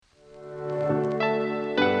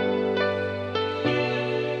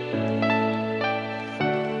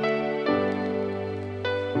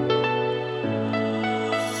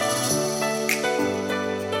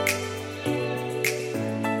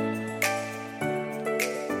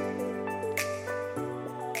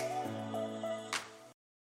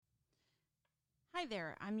Hi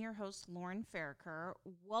there, I'm your host, Lauren Farraker.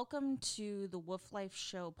 Welcome to the Wolf Life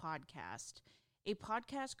Show podcast, a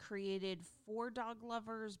podcast created for dog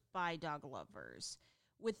lovers by dog lovers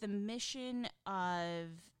with the mission of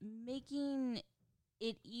making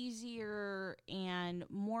it easier and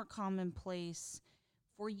more commonplace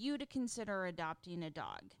for you to consider adopting a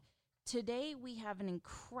dog. Today, we have an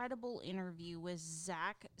incredible interview with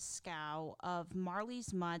Zach Skow of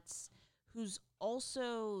Marley's Mutts, who's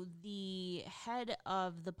also the head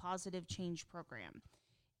of the Positive Change Program.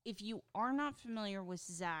 If you are not familiar with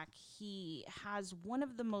Zach, he has one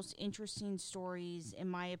of the most interesting stories, in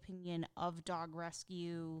my opinion, of dog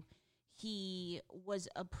rescue. He was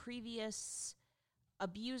a previous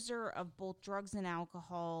abuser of both drugs and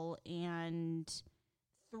alcohol, and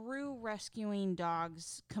through rescuing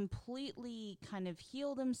dogs, completely kind of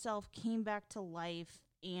healed himself, came back to life,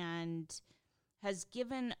 and has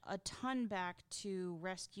given a ton back to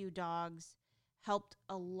rescue dogs, helped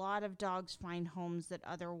a lot of dogs find homes that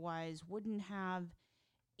otherwise wouldn't have,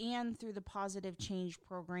 and through the Positive Change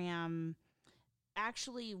Program,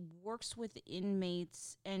 actually works with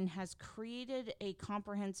inmates and has created a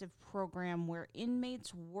comprehensive program where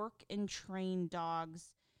inmates work and train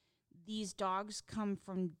dogs. These dogs come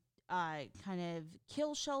from kind of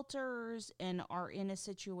kill shelters and are in a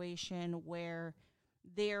situation where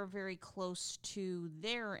they're very close to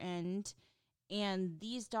their end. And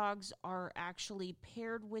these dogs are actually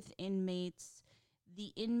paired with inmates.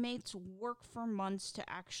 The inmates work for months to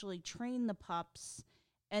actually train the pups.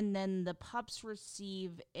 And then the pups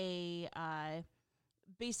receive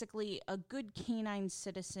basically a good canine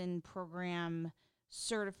citizen program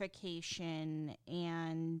certification.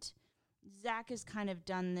 And Zach has kind of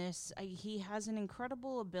done this. He has an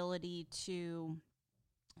incredible ability to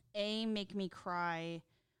make me cry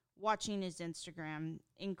watching his Instagram.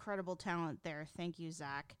 Incredible talent there. Thank you,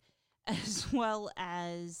 Zach. As well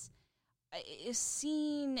as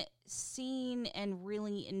seeing and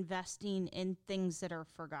really investing in things that are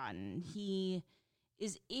forgotten. He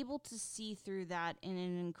is able to see through that in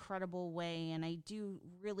an incredible way, and I do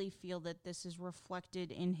really feel that this is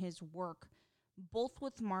reflected in his work, both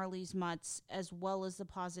with Marley's Mutts as well as the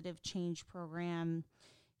Positive Change Program.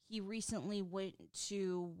 He recently went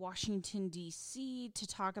to Washington, D.C. to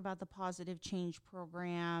talk about the Positive Change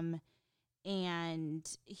Program, and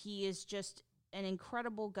he is just an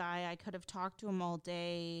incredible guy. I could have talked to him all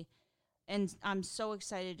day, and I'm so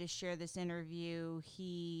excited to share this interview.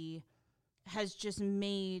 He has just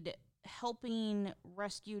made helping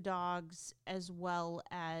rescue dogs as well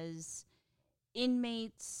as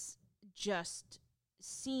inmates just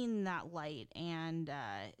seen that light, and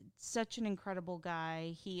such an incredible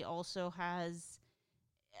guy. He also has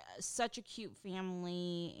such a cute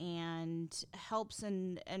family and helps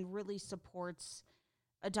and really supports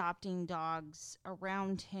adopting dogs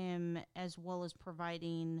around him, as well as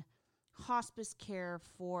providing hospice care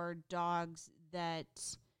for dogs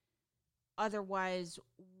that otherwise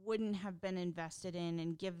wouldn't have been invested in,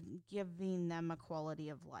 and giving them a quality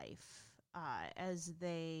of life as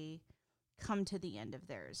they come to the end of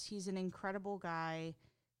theirs. He's an incredible guy.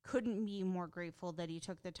 Couldn't be more grateful that he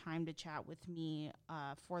took the time to chat with me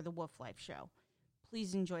for the Wolf Life Show.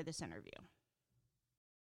 Please enjoy this interview.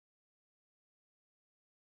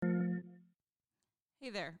 Hey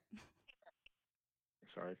there.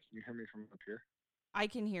 Sorry, can you hear me from up here? I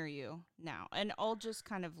can hear you now, and I'll just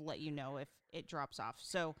kind of let you know if it drops off.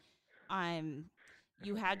 So,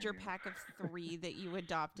 you had your pack of 3 that you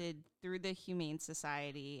adopted through the Humane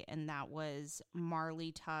Society, and that was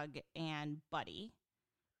Marley, Tug, and Buddy.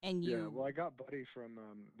 And Well, I got Buddy from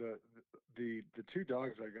the 2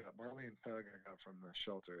 dogs I got, Marley and Tug, I got from the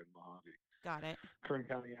shelter in Mojave. Got it. Kern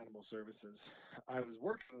County Animal Services. I was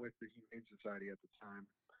working with the Humane Society at the time,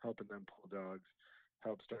 helping them pull dogs,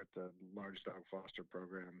 helped start the large dog foster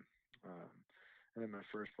program. And then my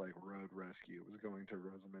first road rescue was going to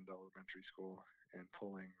Rosamond Elementary School and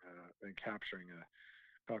pulling and capturing a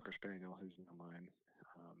Cocker Spaniel who's now mine,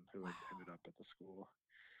 who had ended up at the school.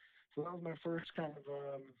 So that was my first kind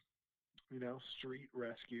of, street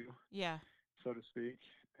rescue, so to speak.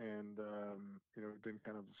 And, we've been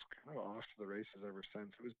kind of off to the races ever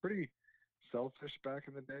since. It was pretty selfish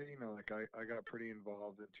back in the day. I got pretty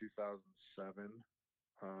involved in 2007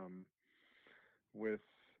 with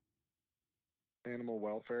animal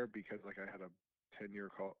welfare because I had a 10-year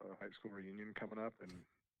high school reunion coming up, and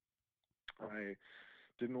I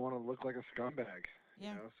didn't want to look like a scumbag,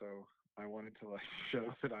 so I wanted to show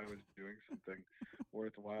that I was doing something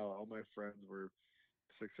worthwhile. All my friends were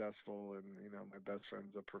successful, and my best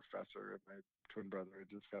friend's a professor, and my twin brother had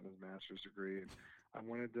just gotten his master's degree, and I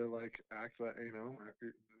wanted to act like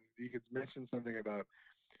you could mention something about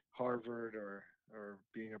Harvard or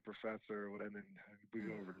being a professor, and then we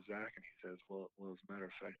go over to Zach, and he says, well, as a matter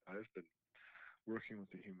of fact, I've been working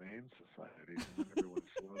with the Humane Society, and then everyone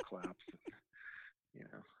slow claps, and, you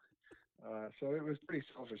know. So it was pretty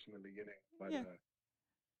selfish in the beginning, but Yeah.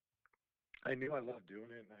 I knew I loved doing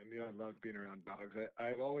it, and I knew I loved being around dogs.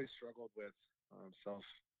 I've always struggled with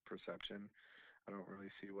self-perception. I don't really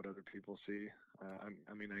see what other people see.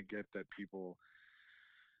 I mean, I get that people,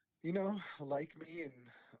 like me, and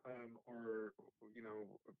or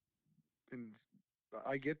and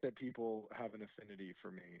I get that people have an affinity for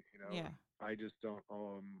me, Yeah. and I just don't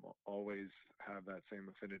always have that same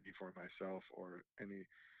affinity for myself or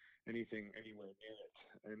anything anywhere near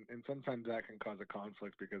it. And sometimes that can cause a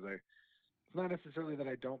conflict because it's not necessarily that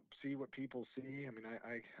I don't see what people see. I mean,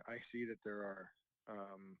 I see that there are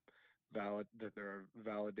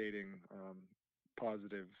validating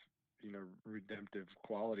positive, redemptive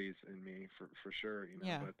qualities in me for sure,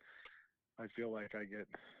 Yeah. but I feel like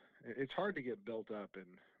it's hard to get built up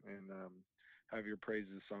and have your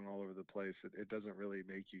praises sung all over the place. It doesn't really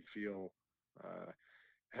make you feel,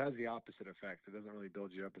 it has the opposite effect. It doesn't really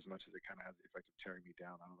build you up as much as it kind of has the effect of tearing me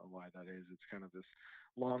down. I don't know why that is. It's kind of this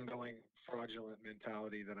long going fraudulent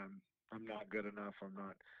mentality that I'm not good enough. I'm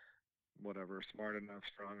not whatever, smart enough,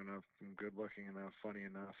 strong enough, good looking enough, funny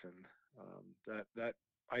enough. And that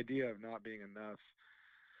idea of not being enough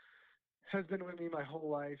has been with me my whole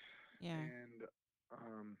life. Yeah. And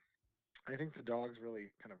I think the dogs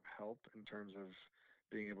really kind of help in terms of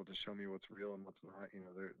being able to show me what's real and what's not.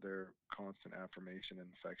 Their constant affirmation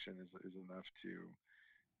and affection is enough to,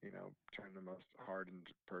 turn the most hardened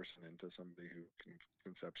person into somebody who can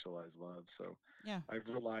conceptualize love. So Yeah. I've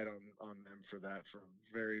relied on them for that for a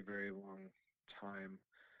very, very long time.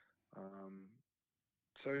 Um,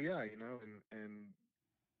 so yeah, and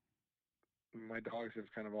my dogs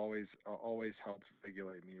have kind of always helped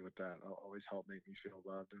regulate me with that. Always help make me feel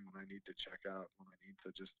loved, and when I need to check out, when I need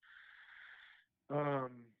to just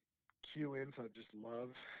um cue into just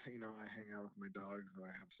love, I hang out with my dogs, and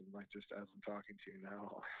I have some, like, just as I'm talking to you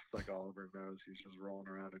now, it's like Oliver knows, he's just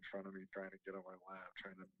rolling around in front of me trying to get on my lap,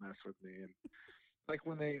 trying to mess with me, and like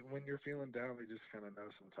when you're feeling down, they just kind of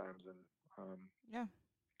know sometimes, and Yeah.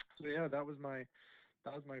 so yeah, that was my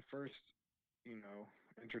first, you know,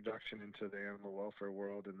 introduction into the animal welfare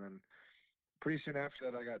world. And then pretty soon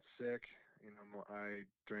after that, I got sick. I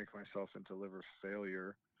drank myself into liver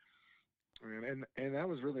failure. And that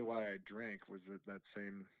was really why I drank, was that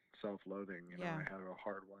same self-loathing. Yeah. I had a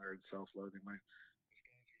hardwired self-loathing. My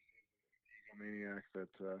egomaniac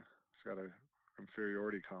that's got a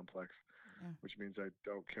inferiority complex, Yeah. which means I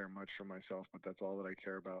don't care much for myself, but that's all that I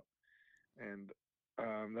care about. And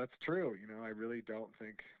that's true. I really don't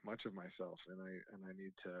think much of myself, and I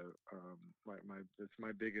need to. It's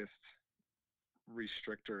my biggest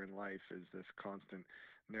restrictor in life, is this constant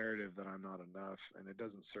narrative that I'm not enough, and it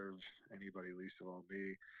doesn't serve anybody, least of all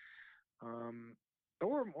me, um,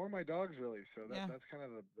 or my dogs, really. So Yeah. that's kind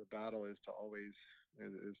of the battle, is to always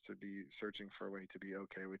is to be searching for a way to be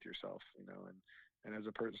okay with yourself, and as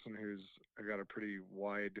a person who's got a pretty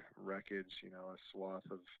wide wreckage, a swath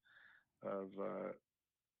of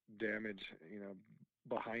damage,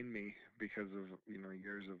 behind me because of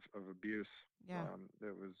years of abuse. Yeah.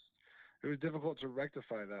 It was difficult to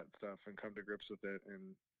rectify that stuff and come to grips with it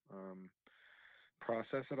and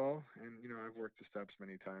process it all. And I've worked the steps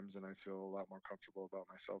many times, and I feel a lot more comfortable about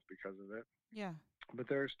myself because of it. Yeah. But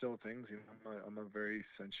there are still things. I'm a very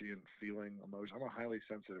sentient, feeling, emotion. I'm a highly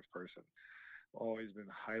sensitive person. Always been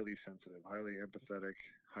highly sensitive, highly empathetic,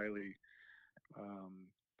 highly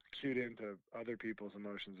cued into other people's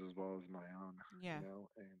emotions as well as my own, Yeah.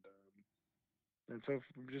 and so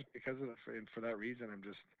just because of that, and for that reason, I'm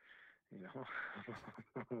just, you know,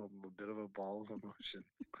 I'm a bit of a ball of emotion.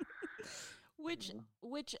 which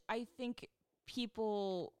which I think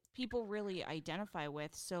people really identify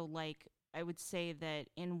with. So like I would say that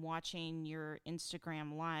in watching your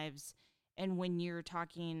Instagram lives and when you're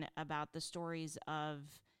talking about the stories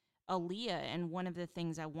of Aaliyah, and one of the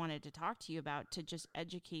things I wanted to talk to you about to just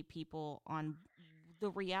educate people on the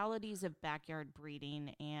realities of backyard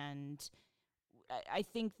breeding, and I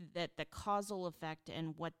think that the causal effect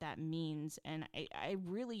and what that means, and I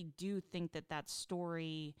really do think that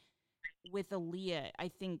story with Aaliyah, I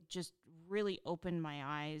think just really opened my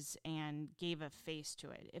eyes and gave a face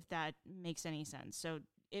to it, if that makes any sense. So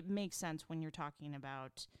it makes sense when you're talking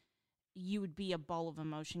about you would be a ball of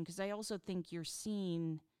emotion, because I also think you're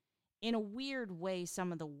seeing, in a weird way,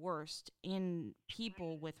 some of the worst in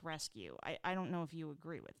people with rescue. I don't know if you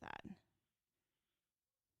agree with that.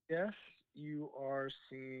 Yes, you are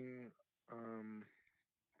seeing.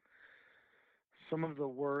 Some of the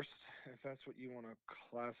worst, if that's what you want to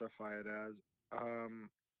classify it as. Um,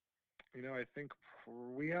 I think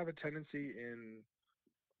we have a tendency in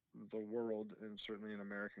the world, and certainly in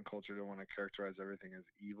American culture, to want to characterize everything as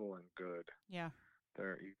evil and good. Yeah.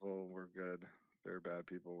 They're evil, we're good. They're bad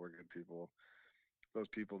people, we're good people. Those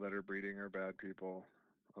people that are breeding are bad people.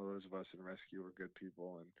 Those of us in rescue are good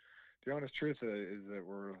people. And the honest truth is that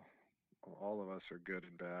all of us are good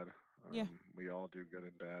and bad. Yeah. We all do good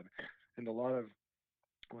and bad. And a lot of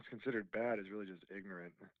what's considered bad is really just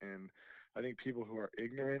ignorant. And I think people who are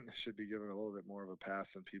ignorant should be given a little bit more of a pass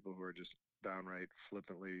than people who are just downright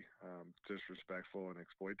flippantly disrespectful and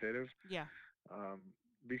exploitative. Yeah. Um,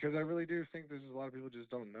 because I really do think there's a lot of people just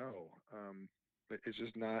don't know. It's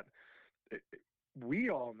just not. We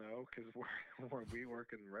all know because we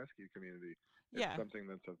work in the rescue community. It's Yeah. something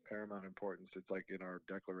that's of paramount importance. It's like in our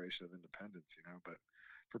Declaration of Independence. But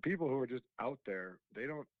for people who are just out there, they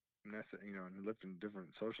don't necessarily, and live in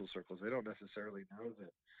different social circles. They don't necessarily know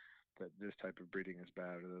that this type of breeding is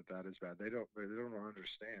bad or that is bad. They don't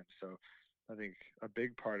understand. So I think a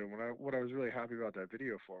big part of what I was really happy about that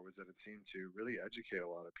video for was that it seemed to really educate a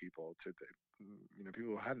lot of people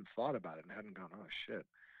people who hadn't thought about it and hadn't gone, oh shit,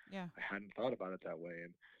 Yeah. I hadn't thought about it that way.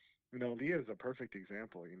 And Leah is a perfect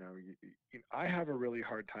example. I have a really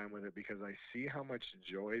hard time with it because I see how much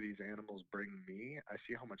joy these animals bring me. I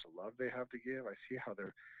see how much love they have to give. I see how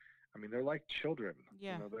they're like children.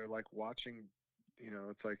 Yeah. They're like watching.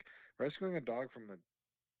 It's like rescuing a dog from the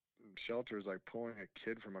shelter is like pulling a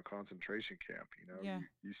kid from a concentration camp. Yeah.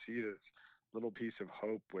 You see this little piece of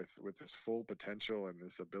hope with this full potential and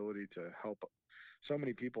this ability to help so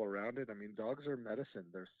many people around it. I mean, dogs are medicine.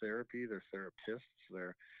 They're therapy. They're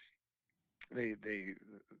therapists.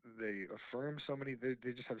 They affirm so many. They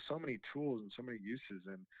just have so many tools and so many uses.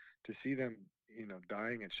 And to see them,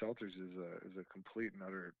 dying at shelters is a complete and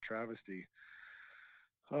utter travesty.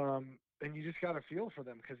 And you just got to feel for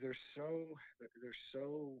them because they're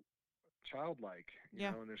so childlike,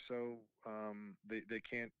 Yeah. and they're so they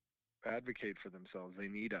can't advocate for themselves. They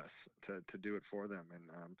need us to do it for them,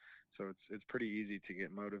 and so it's pretty easy to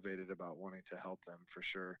get motivated about wanting to help them for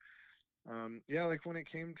sure. Like when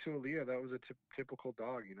it came to Aaliyah, that was a typical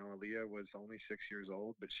dog. Aaliyah was only 6 years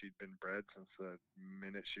old, but she'd been bred since the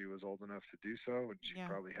minute she was old enough to do so, and she Yeah.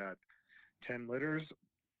 probably had 10 litters.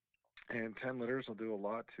 And 10 litters will do a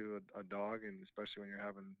lot to a dog, and especially when you're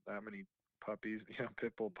having that many puppies,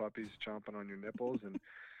 pit bull puppies chomping on your nipples. And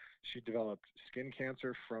she developed skin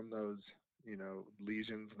cancer from those,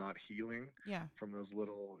 lesions not healing, Yeah. from those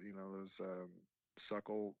little,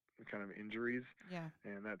 suckle kind of injuries. Yeah.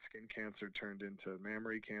 And that skin cancer turned into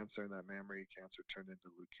mammary cancer, and that mammary cancer turned into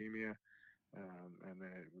leukemia, and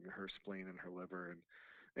then her spleen and her liver.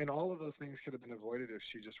 And all of those things could have been avoided if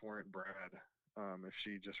she just weren't bred. If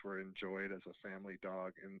she just were enjoyed as a family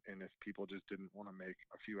dog, and if people just didn't want to make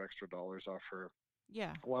a few extra dollars off her,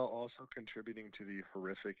 Yeah. while also contributing to the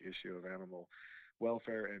horrific issue of animal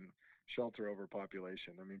welfare and shelter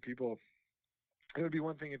overpopulation. I mean, it would be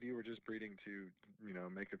one thing if you were just breeding to,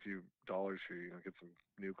 make a few dollars for get some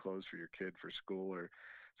new clothes for your kid for school or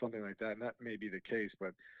something like that, and that may be the case,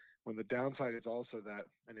 but when the downside is also that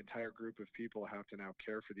an entire group of people have to now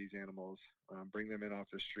care for these animals, bring them in off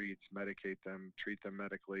the streets, medicate them, treat them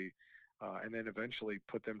medically, and then eventually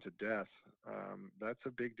put them to death, that's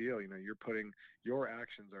a big deal. Your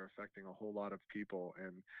actions are affecting a whole lot of people.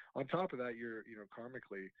 And on top of that, you're,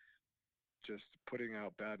 karmically just putting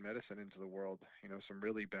out bad medicine into the world, some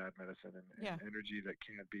really bad medicine and energy that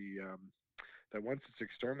can't be, that once it's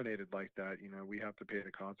exterminated like that, we have to pay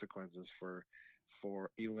the consequences for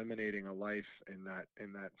eliminating a life in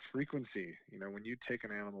that frequency. When you take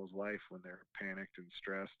an animal's life when they're panicked and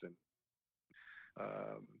stressed and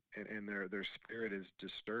their spirit is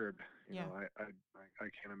disturbed, I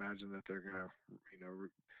can't imagine that they're gonna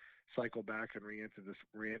cycle back and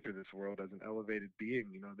re-enter this world as an elevated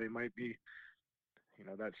being. They might be,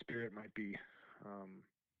 that spirit might be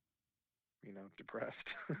depressed.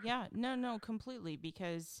 Yeah. No, completely,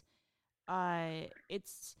 because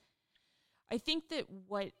it's I think that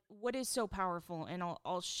what is so powerful, and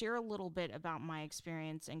I'll share a little bit about my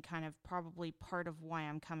experience and kind of probably part of why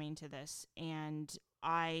I'm coming to this. And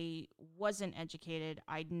I wasn't educated.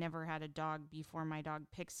 I'd never had a dog before my dog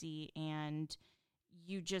Pixie, and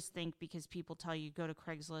you just think because people tell you go to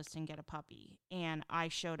Craigslist and get a puppy. And I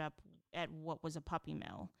showed up at what was a puppy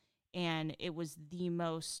mill, and it was the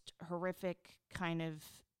most horrific kind of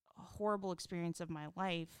horrible experience of my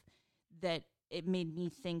life that it made me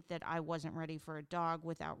think that I wasn't ready for a dog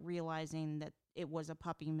without realizing that it was a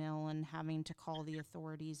puppy mill and having to call the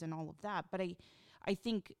authorities and all of that. But I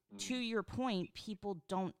think, to Mm. your point, people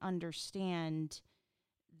don't understand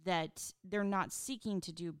that they're not seeking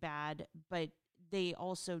to do bad, but they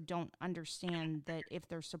also don't understand that if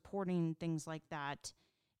they're supporting things like that,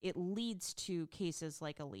 it leads to cases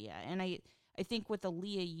like Aaliyah. And I think with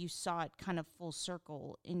Aaliyah, you saw it kind of full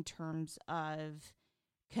circle in terms of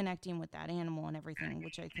connecting with that animal and everything,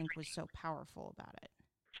 which I think was so powerful about it.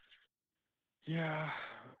 Yeah,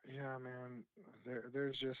 yeah, man.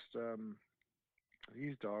 There's just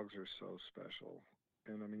these dogs are so special.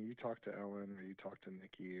 And I mean, you talk to Ellen or you talk to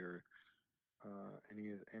Nikki or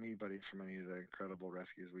anybody from any of the incredible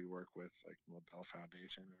rescues we work with, like the Bell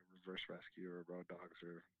Foundation or Reverse Rescue or Road Dogs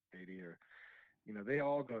or 80 or they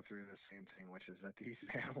all go through the same thing, which is that these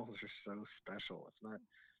animals are so special. It's not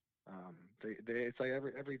it's like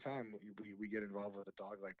every time we get involved with a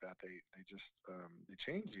dog like that, they just they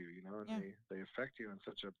change you, and Yeah. they affect you in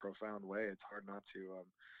such a profound way. It's hard not to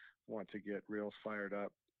want to get real fired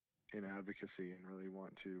up in advocacy and really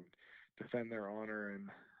want to defend their honor and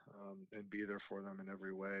be there for them in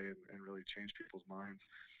every way and really change people's minds.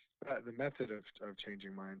 The method of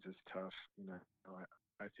changing minds is tough.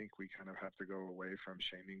 I think we kind of have to go away from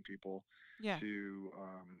shaming people Yeah. to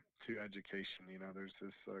education. There's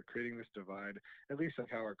this creating this divide. At least like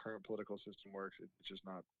how our current political system works, it's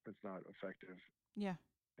not effective, Yeah.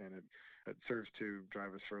 and it serves to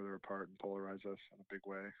drive us further apart and polarize us in a big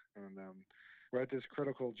way. And we're at this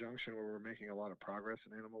critical junction where we're making a lot of progress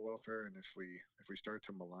in animal welfare, and if we start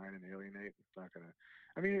to malign and alienate, it's not gonna.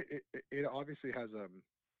 I mean, it obviously has an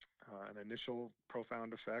initial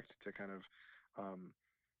profound effect to kind of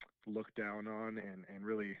look down on and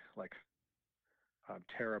really like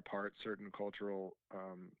tear apart certain cultural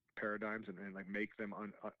paradigms and like make them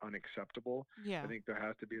unacceptable. I Yeah. think there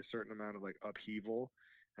has to be a certain amount of like upheaval,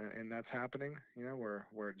 and that's happening.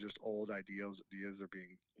 Where just old ideas are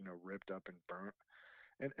being ripped up and burnt,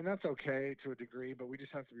 and that's okay to a degree, but we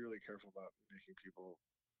just have to be really careful about making people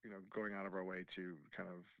going out of our way to kind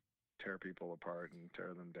of tear people apart and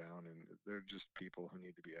tear them down, and they're just people who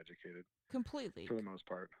need to be educated Completely. for the most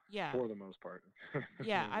part. Yeah. For the most part.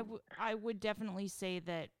 Yeah. I would definitely say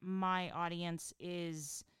that my audience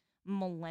is millennial